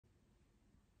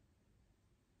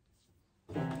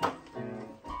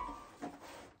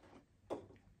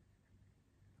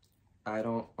I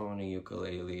don't own a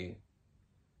ukulele,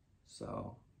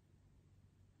 so.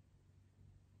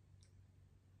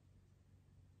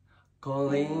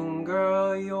 Colleen,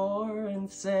 girl, you're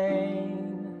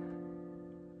insane.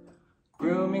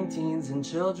 Grooming teens and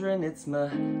children, it's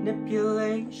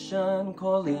manipulation.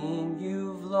 Colleen,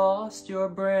 you've lost your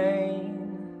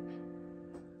brain.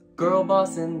 Girl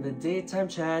boss in the daytime,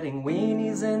 chatting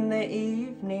weenies in the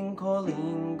evening.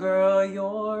 Colleen, girl,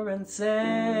 you're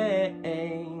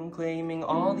insane. Claiming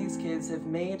all these kids have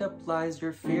made up lies,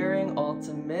 you're fearing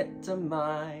ultimate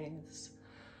demise.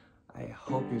 I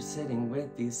hope you're sitting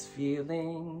with these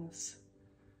feelings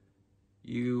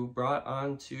you brought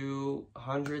onto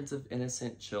hundreds of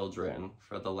innocent children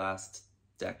for the last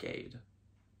decade.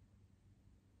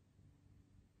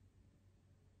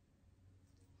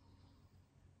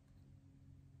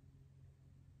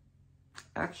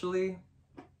 Actually,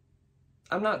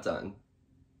 I'm not done.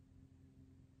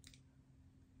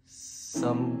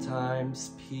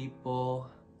 Sometimes people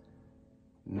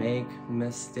make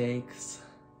mistakes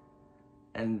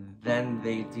and then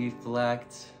they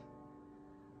deflect,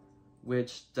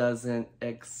 which doesn't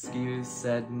excuse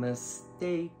said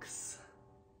mistakes.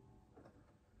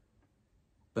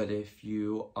 But if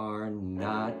you are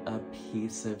not a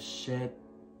piece of shit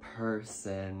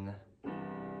person,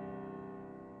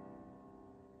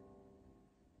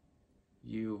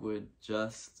 you would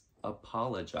just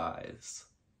apologize.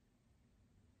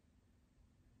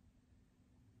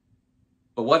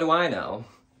 But what do I know?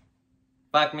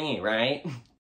 Fuck me, right?